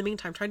 in the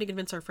meantime, trying to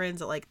convince her friends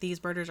that, like,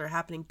 these murders are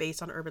happening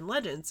based on urban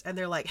legends. And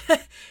they're like,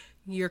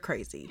 you're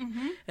crazy.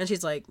 And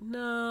she's like,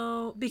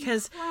 no,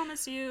 because I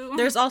promise you.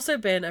 There's also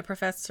been a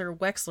Professor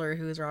Wexler,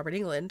 who is Robert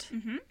England,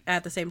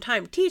 at the same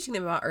time teaching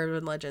them about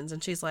urban legends.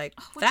 And she's like,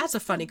 that's a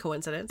funny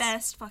coincidence.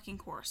 Best fucking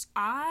course.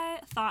 I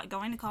thought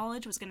going to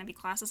college was going to be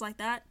classes like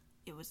that.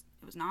 It was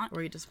not.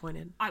 Were you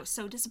disappointed? I was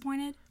so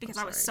disappointed because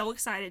I was so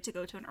excited to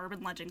go to an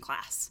urban legend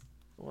class.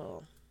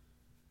 Well,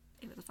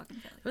 it was a fucking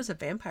failure. It was a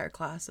vampire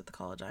class at the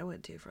college I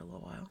went to for a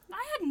little while.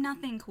 I had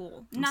nothing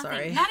cool. I'm nothing.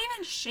 Sorry. Not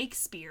even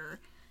Shakespeare.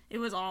 It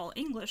was all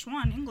English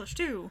 1, English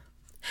 2.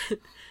 I'm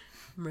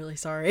really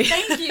sorry.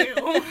 Thank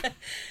you.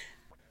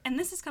 And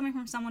this is coming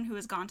from someone who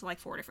has gone to like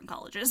 4 different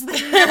colleges.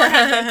 They've never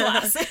had good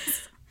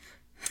classes.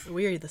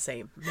 We're the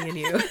same, me and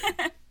you.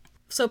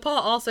 So Paul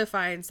also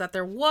finds that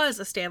there was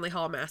a Stanley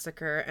Hall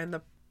massacre, and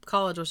the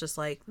college was just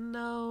like,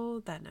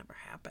 no, that never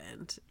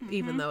happened,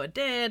 even though it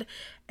did.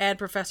 And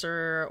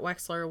Professor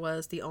Wexler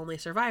was the only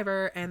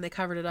survivor, and they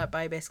covered it up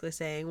by basically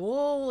saying,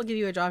 well, we'll give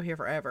you a job here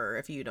forever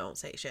if you don't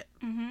say shit.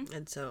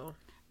 And so...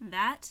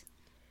 that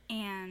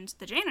and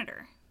the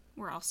janitor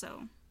were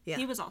also... Yeah.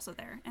 He was also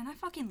there. And I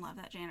fucking love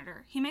that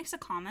janitor. He makes a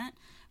comment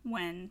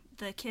when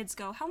the kids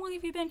go, how long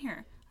have you been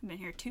here? I've been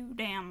here too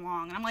damn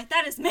long. And I'm like,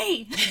 that is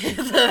me!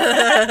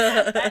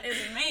 That is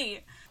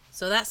me!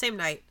 So that same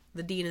night,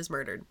 the dean is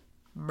murdered.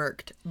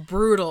 Murked.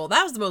 Brutal.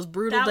 That was the most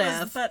brutal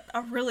death. But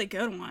a really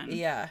good one.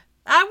 Yeah.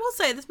 I will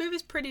say, this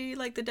movie's pretty,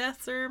 like, the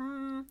deaths are...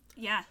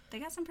 Yeah, they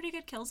got some pretty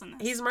good kills in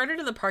this. He's murdered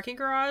in the parking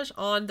garage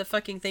on the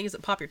fucking things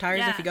that pop your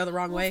tires if you go the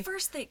wrong way.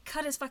 First they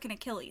cut his fucking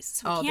Achilles,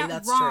 so he can't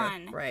that's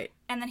run. True. Right.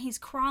 And then he's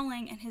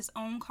crawling, and his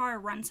own car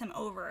runs him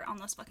over on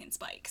those fucking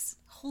spikes.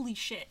 Holy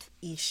shit.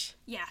 Eesh.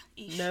 Yeah,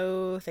 eesh.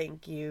 No,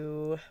 thank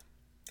you.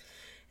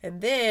 And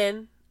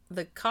then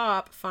the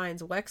cop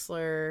finds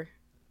Wexler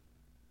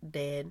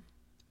dead.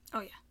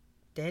 Oh, yeah.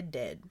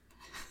 Dead.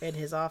 In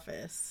his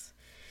office.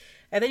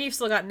 And then you've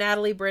still got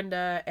Natalie,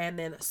 Brenda, and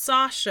then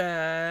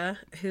Sasha,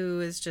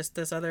 who is just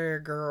this other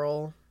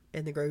girl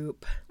in the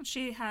group.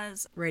 She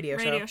has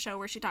radio show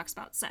where she talks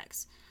about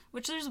sex.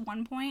 Which there's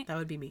one point... That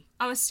would be me.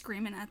 I was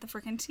screaming at the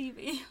freaking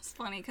TV. It's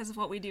funny because of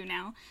what we do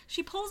now.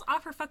 She pulls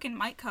off her fucking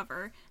mic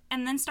cover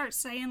and then starts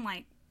saying,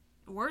 like,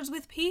 words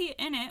with P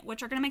in it,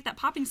 which are going to make that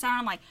popping sound.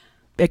 I'm like...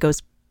 It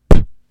goes...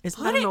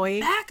 Isn't that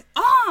annoying? Put it back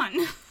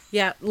on!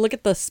 Yeah, look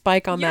at the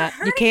spike on that.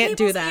 You can't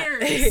do that.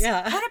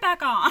 Yeah. Put it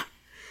back on.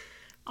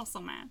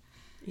 Also mad.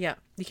 Yeah,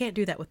 you can't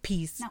do that with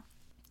peas. No.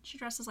 She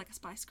dresses like a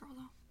Spice Girl,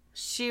 though.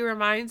 She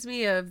reminds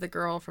me of the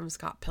girl from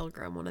Scott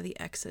Pilgrim, one of the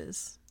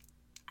exes.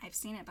 I've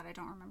seen it, but I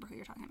don't remember who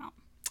you're talking about.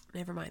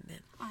 Never mind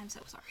then. I'm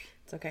so sorry.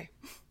 It's okay.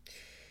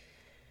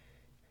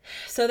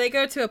 So they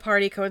go to a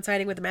party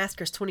coinciding with the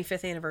massacre's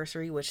 25th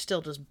anniversary, which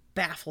still just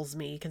baffles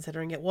me,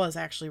 considering it was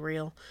actually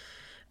real.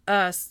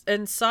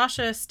 And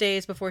Sasha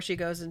stays before she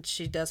goes and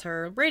she does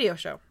her radio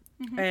show.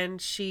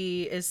 And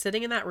she is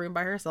sitting in that room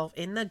by herself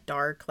in the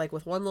dark, like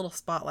with one little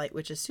spotlight,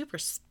 which is super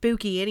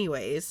spooky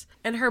anyways.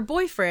 And her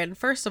boyfriend,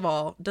 first of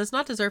all, does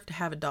not deserve to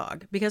have a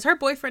dog because her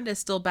boyfriend is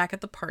still back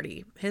at the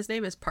party. His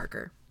name is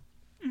Parker.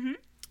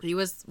 He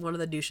was one of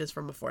the douches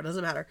from before. It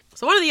doesn't matter.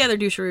 So one of the other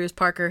doucheroos,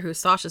 Parker, who's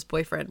Sasha's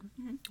boyfriend.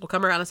 We'll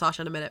come around to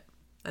Sasha in a minute.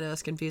 I know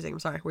it's confusing. I'm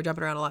sorry. We're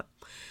jumping around a lot.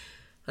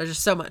 There's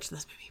just so much in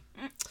this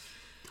movie.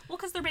 Well,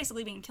 because they're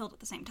basically being killed at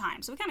the same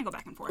time. So we kind of go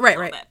back and forth right, a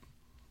little bit.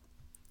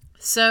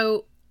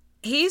 So...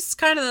 he's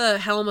kind of the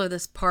helm of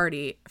this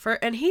party,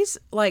 and he's,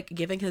 like,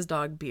 giving his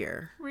dog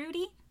beer.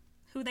 Rudy,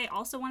 who they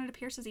also wanted to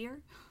pierce his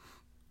ear.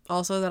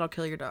 Also, that'll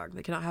kill your dog.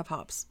 They cannot have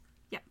hops.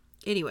 Yep.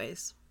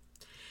 Anyways,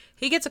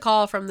 he gets a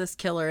call from this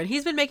killer, and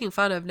he's been making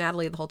fun of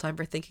Natalie the whole time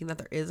for thinking that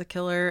there is a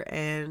killer,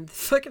 and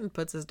fucking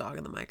puts his dog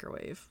in the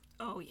microwave.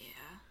 Oh,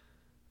 yeah.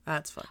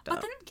 That's fucked up.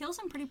 But then kills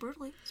him pretty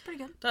brutally. It's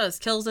pretty good. Does.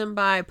 Kills him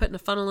by putting a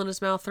funnel in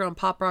his mouth, throwing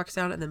Pop Rocks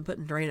down, and then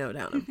putting Drano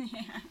down him.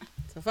 Yeah.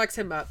 So fucks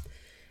him up.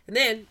 And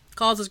then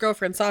calls his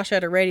girlfriend Sasha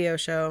at a radio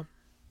show.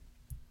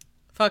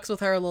 Fucks with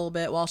her a little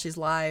bit while she's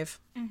live.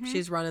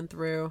 She's running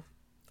through.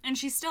 And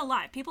she's still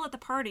live. People at the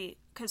party,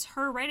 because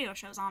her radio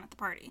show's on at the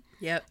party.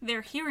 Yep.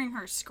 They're hearing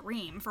her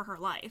scream for her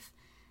life.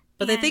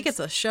 But they think it's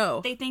a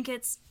show. They think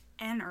it's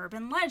an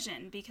urban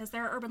legend, because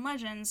there are urban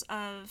legends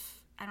of...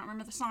 I don't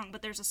remember the song,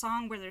 but there's a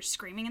song where there's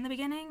screaming in the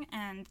beginning,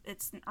 and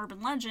it's an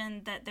urban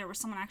legend that there was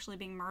someone actually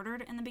being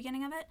murdered in the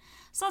beginning of it.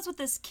 So that's what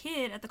this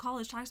kid at the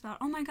college talks about.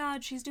 Oh my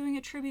god, she's doing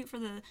a tribute for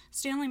the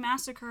Stanley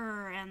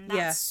Massacre, and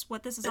that's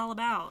what this is all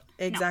about.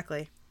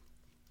 Exactly. No,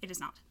 it is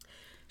not.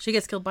 She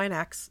gets killed by an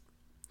axe,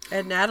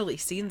 and Natalie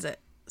sees it.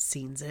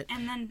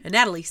 And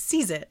Natalie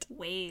sees it.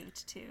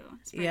 Waved, too.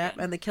 Yeah,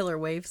 and the killer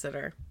waves at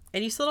her.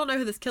 And you still don't know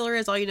who this killer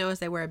is. All you know is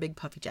they wear a big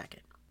puffy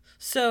jacket.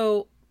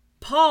 So...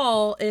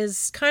 Paul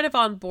is kind of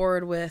on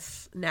board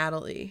with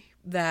Natalie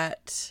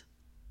that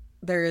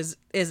there is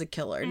a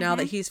killer. Now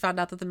that he's found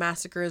out that the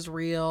massacre is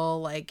real,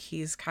 like,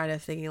 he's kind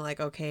of thinking, like,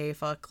 okay,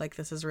 fuck, like,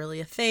 this is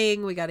really a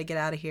thing. We got to get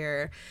out of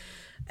here.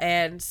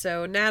 And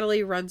so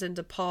Natalie runs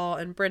into Paul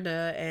and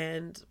Brenda,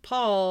 and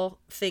Paul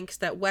thinks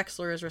that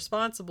Wexler is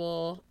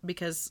responsible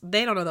because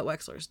they don't know that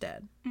Wexler's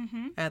dead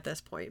at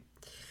this point.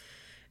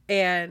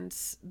 And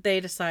they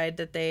decide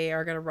that they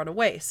are going to run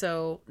away.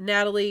 So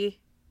Natalie,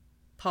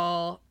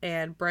 Paul,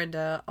 and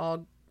Brenda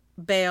all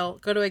bail,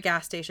 go to a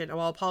gas station. And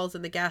while Paul's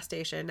in the gas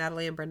station,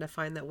 Natalie and Brenda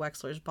find that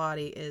Wexler's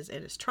body is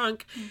in his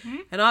trunk. Mm-hmm.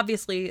 And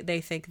obviously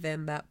they think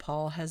then that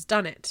Paul has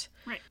done it.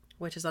 Right.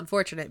 Which is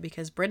unfortunate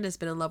because Brenda's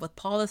been in love with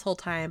Paul this whole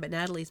time, but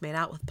Natalie's made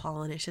out with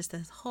Paul, and it's just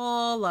this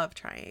whole love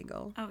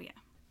triangle. Oh, yeah.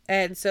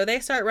 And so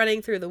they start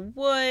running through the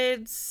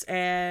woods,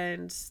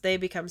 and they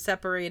become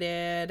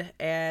separated,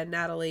 and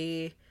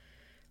Natalie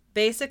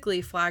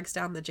basically flags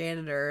down the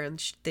janitor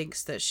and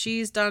thinks that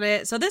she's done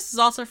it. So this is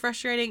also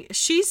frustrating.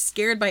 She's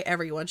scared by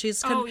everyone. She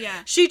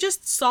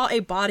just saw a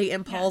body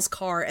in Paul's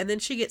car, and then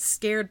she gets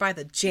scared by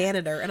the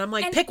janitor, and I'm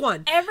like, and pick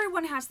one.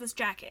 Everyone has this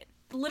jacket.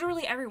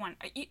 Literally everyone.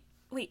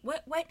 Wait,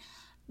 what?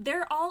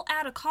 They're all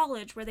out of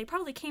college where they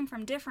probably came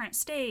from different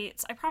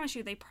states. I promise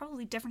you, they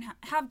probably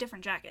have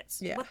different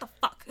jackets. Yeah. What the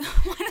fuck?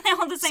 Why do they all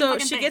have the same fucking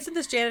thing? So she gets in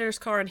this janitor's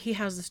car and he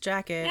has this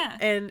jacket. Yeah.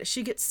 And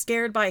she gets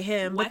scared by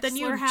him. Wexler but then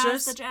you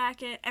has the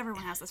jacket.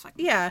 Everyone has this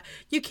fucking thing.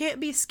 You can't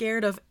be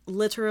scared of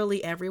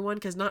literally everyone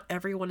because not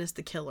everyone is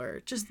the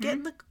killer. Just get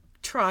in the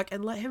truck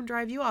and let him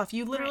drive you off.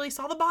 You literally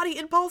saw the body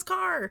in Paul's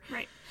car.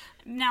 Right.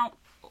 Now,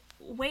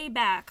 way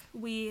back,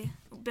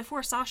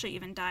 before Sasha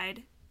even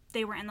died,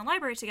 they were in the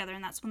library together,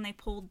 and that's when they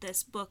pulled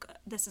this book,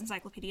 this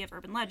Encyclopedia of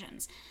Urban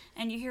Legends.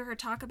 And you hear her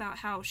talk about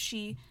how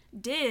she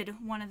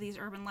did one of these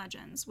urban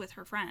legends with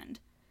her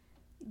friend.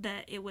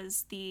 That it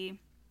was the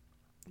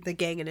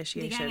gang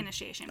initiation. The gang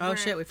initiation. Oh,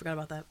 shit, we forgot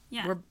about that.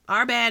 Yeah.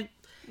 Our bad.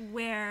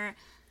 Where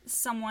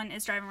someone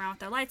is driving around with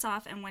their lights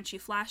off, and when she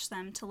flashed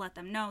them to let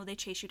them know, they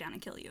chase you down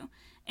and kill you.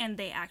 And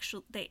they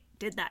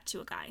did that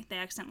to a guy. They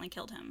accidentally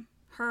killed him.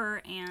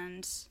 Her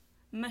and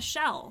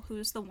Michelle,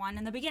 who's the one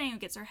in the beginning who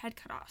gets her head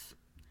cut off.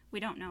 We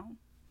don't know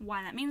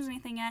why that means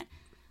anything yet,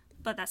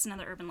 but that's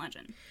another urban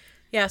legend.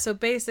 Yeah, so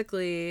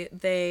basically,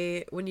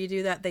 when you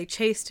do that, they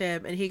chased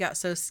him, and he got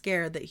so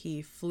scared that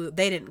he flew.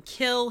 They didn't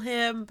kill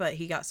him, but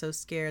he got so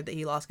scared that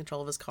he lost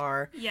control of his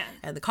car. Yeah.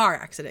 And the car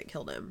accident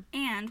killed him.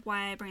 And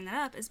why I bring that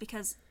up is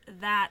because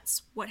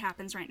that's what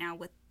happens right now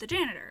with the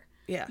janitor.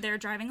 Yeah. They're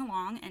driving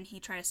along, and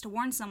he tries to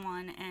warn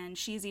someone, and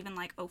she's even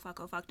like, oh fuck,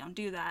 don't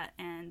do that,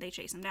 and they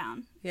chase him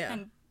down. Yeah.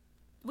 And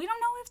we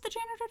don't know if the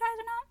janitor dies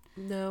or not.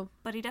 No.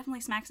 But he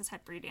definitely smacks his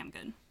head pretty damn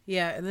good.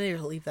 Yeah, and then they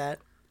just leave that.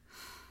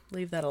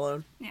 Leave that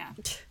alone. Yeah.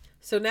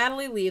 So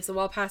Natalie leaves, and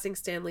while passing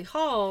Stanley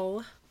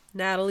Hall,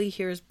 Natalie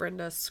hears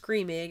Brenda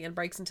screaming and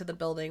breaks into the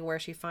building where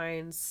she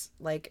finds,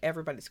 like,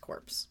 everybody's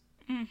corpse.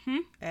 Mm-hmm.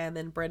 And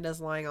then Brenda's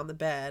lying on the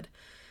bed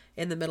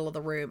in the middle of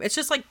the room. It's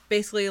just, like,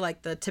 basically,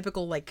 like, the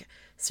typical, like,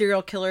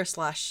 serial killer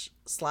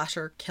 /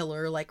 slasher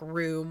killer, like,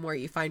 room where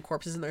you find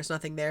corpses and there's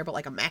nothing there but,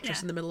 like, a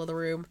mattress in the middle of the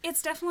room.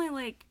 It's definitely,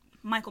 like,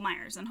 Michael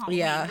Myers in Halloween,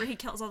 where he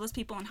kills all those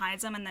people and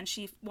hides them, and then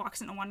she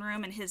walks into one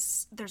room and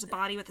there's a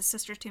body with his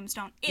sister's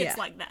tombstone. It's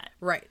like that.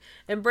 Right.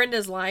 And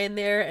Brenda's lying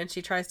there, and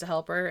she tries to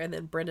help her, and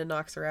then Brenda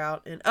knocks her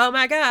out, and oh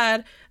my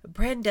god,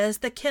 Brenda's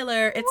the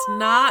killer. It's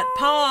not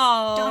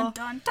Paul. Dun,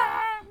 dun,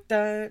 dun.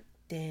 Dun,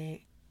 dun,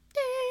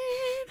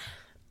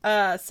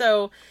 dun.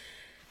 So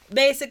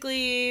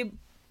basically,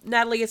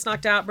 Natalie gets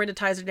knocked out, Brenda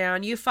ties her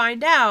down. You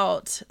find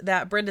out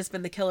that Brenda's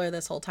been the killer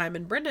this whole time,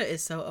 and Brenda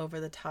is so over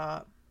the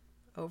top.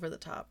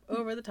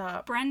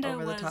 Brenda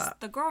was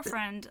the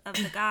girlfriend of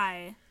the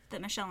guy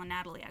that Michelle and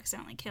Natalie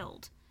accidentally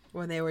killed.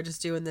 When they were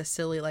just doing this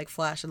silly, like,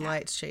 flashing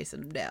lights chasing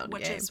them down.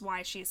 Which is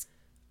why she's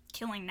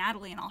killing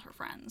Natalie and all her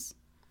friends.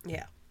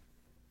 Yeah.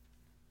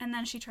 And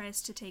then she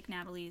tries to take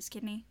Natalie's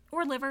kidney.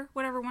 Or liver,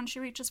 whatever one she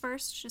reaches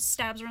first. She just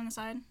stabs her in the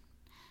side.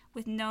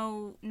 With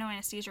no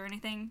anesthesia or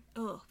anything.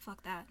 Ugh,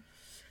 fuck that.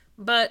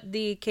 But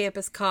the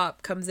campus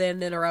cop comes in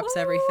and interrupts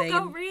everything.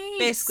 Go and Reese.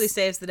 basically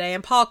saves the day.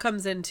 And Paul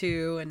comes in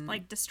too and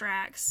like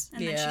distracts.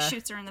 And then she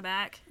shoots her in the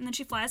back. And then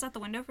she flies out the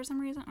window for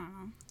some reason. I don't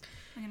know.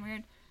 Fucking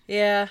weird.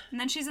 Yeah. And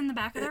then she's in the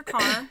back of their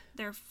car.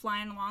 They're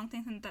flying along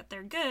thinking that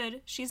they're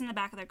good. She's in the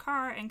back of their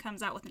car and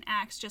comes out with an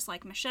axe just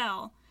like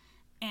Michelle.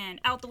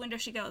 And out the window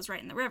she goes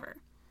right in the river.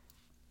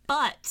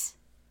 But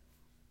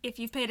if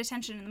you've paid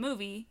attention in the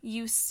movie,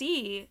 you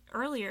see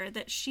earlier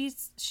that she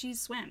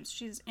swims.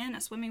 She's in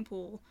a swimming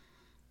pool.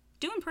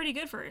 Doing pretty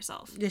good for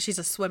herself. Yeah, she's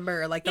a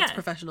swimmer. Like, that's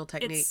professional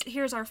technique.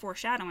 Here's our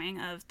foreshadowing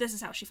of this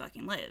is how she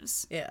fucking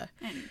lives. Yeah.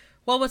 And,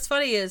 well, what's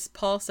funny is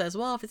Paul says,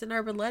 well, if it's an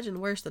urban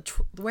legend, where's the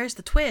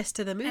twist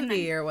to the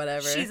movie or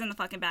whatever? She's in the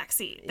fucking back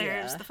seat.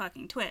 There's the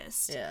fucking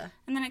twist. Yeah.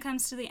 And then it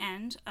comes to the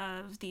end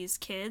of these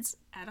kids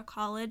at a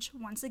college,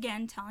 once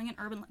again,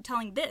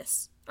 telling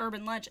this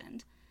urban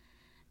legend.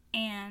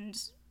 And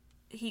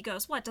he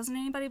goes, what, doesn't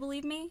anybody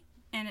believe me?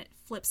 And it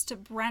flips to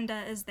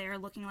Brenda is there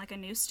looking like a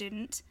new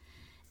student.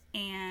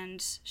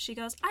 And she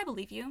goes, I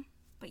believe you,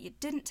 but you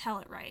didn't tell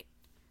it right.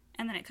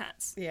 And then it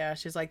cuts. Yeah,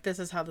 she's like, this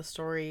is how the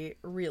story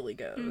really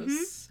goes.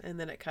 Mm-hmm. And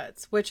then it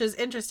cuts. Which is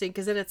interesting,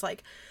 because then it's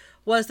like,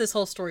 was this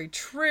whole story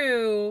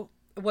true?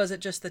 Was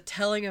it just the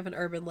telling of an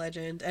urban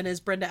legend? And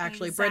is Brenda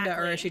actually Brenda,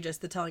 or is she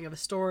just the telling of a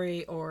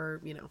story? Or,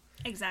 you know.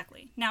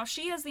 Exactly. Now,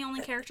 she is the only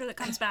character that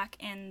comes back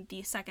in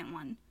the second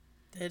one.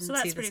 Didn't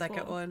see the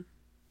second one.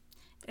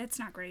 It's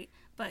not great.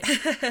 But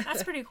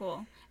that's pretty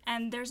cool.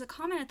 And there's a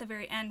comment at the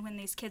very end when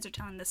these kids are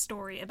telling this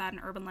story about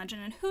an urban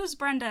legend and who's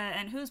Brenda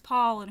and who's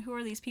Paul and who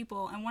are these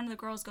people. And one of the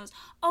girls goes,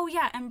 oh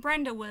yeah, and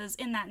Brenda was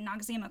in that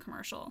Noxzema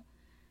commercial.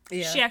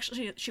 Yeah.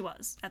 She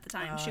was at the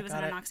time. She was in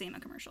a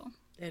Noxzema commercial.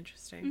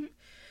 Interesting. Mm-hmm.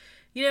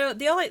 You know,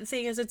 the only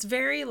thing is it's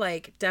very,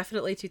 like,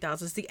 definitely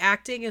 2000s. The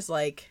acting is,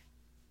 like,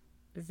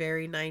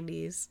 very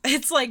 90s.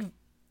 It's, like,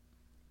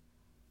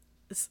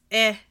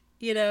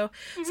 you know?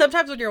 Mm-hmm.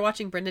 Sometimes when you're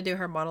watching Brenda do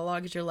her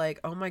monologues, you're like,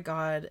 oh my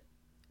god,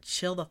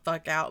 chill the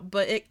fuck out.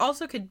 But it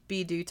also could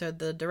be due to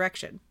the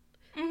direction.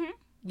 Mm-hmm.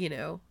 You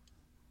know?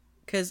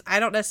 Because I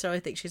don't necessarily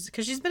think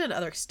because she's been in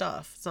other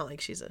stuff. It's not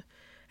like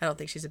I don't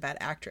think she's a bad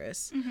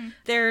actress. Mm-hmm.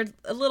 There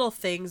are little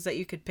things that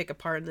you could pick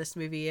apart in this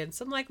movie and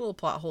some like little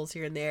plot holes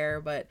here and there.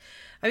 But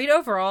I mean,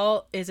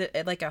 overall, is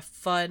it like a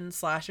fun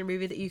slasher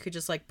movie that you could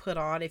just like put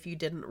on if you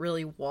didn't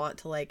really want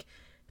to like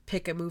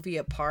pick a movie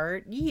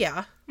apart?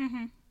 Yeah,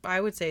 mm-hmm. I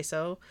would say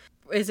so.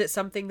 Is it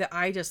something that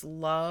I just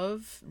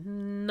love?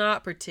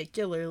 Not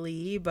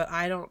particularly, but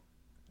I don't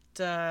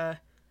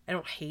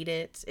hate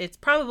it. It's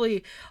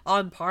probably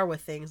on par with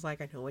things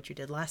like I Know What You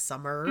Did Last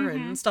Summer mm-hmm.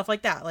 and stuff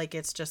like that. Like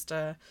it's just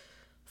a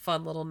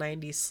fun little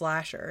 90s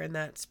slasher, and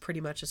that's pretty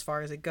much as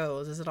far as it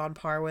goes. Is it on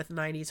par with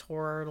 90s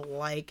horror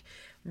like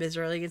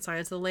Misery and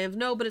Silence of the Lambs?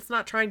 No, but it's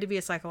not trying to be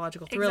a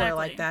psychological thriller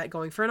like that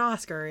going for an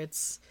Oscar.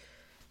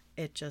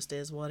 It just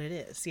is what it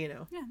is, you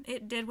know. Yeah,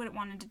 it did what it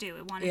wanted to do.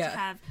 It wanted to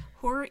have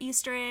horror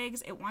Easter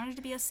eggs, it wanted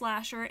to be a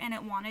slasher, and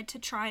it wanted to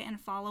try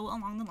and follow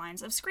along the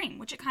lines of Scream,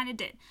 which it kind of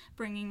did,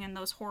 bringing in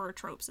those horror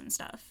tropes and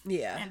stuff.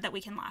 Yeah. And that we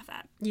can laugh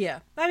at. Yeah.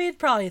 I mean,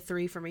 probably a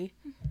 3 for me.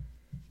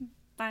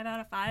 5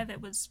 out of 5.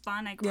 It was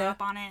fun. I grew up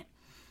on it.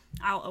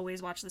 I'll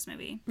always watch this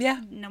movie.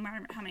 Yeah. No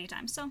matter how many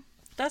times. So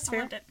that's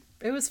fair.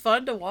 It was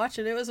fun to watch,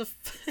 and it was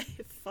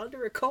fun to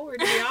record,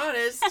 to be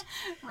honest.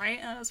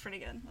 Right? That was pretty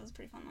good. That was a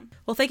pretty fun one.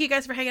 Well, thank you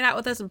guys for hanging out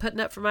with us and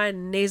putting up for my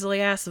nasally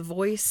ass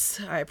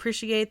voice. I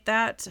appreciate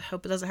that.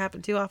 Hope it doesn't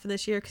happen too often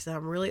this year because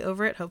I'm really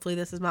over it. Hopefully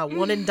this is my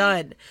one and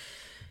done.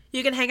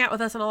 You can hang out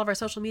with us on all of our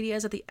social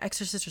medias at the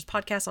Extra Sisters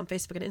Podcast on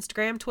Facebook and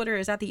Instagram. Twitter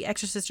is at the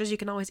Extra Sisters. You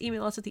can always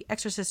email us at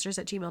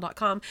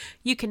theextrasisters@gmail.com.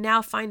 You can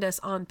now find us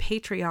on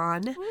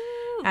Patreon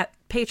at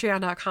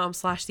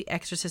patreon.com/the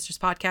Extra Sisters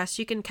Podcast.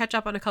 You can catch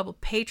up on a couple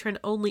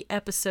patron-only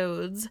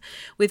episodes.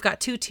 We've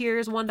got 2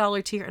 tiers,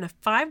 $1 tier and a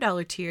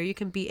 $5 tier. You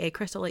can be a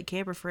Crystal Lake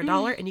camper for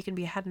 $1, and you can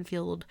be a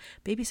Haddonfield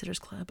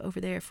Babysitters Club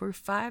over there for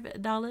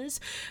 $5.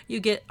 You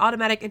get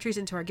automatic entries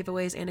into our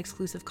giveaways and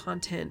exclusive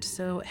content.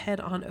 So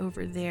head on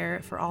over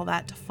there for all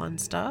that fun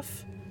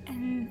stuff.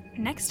 And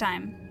next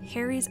time,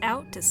 Harry's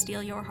out to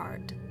steal your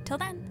heart. Till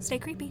then, stay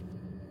creepy.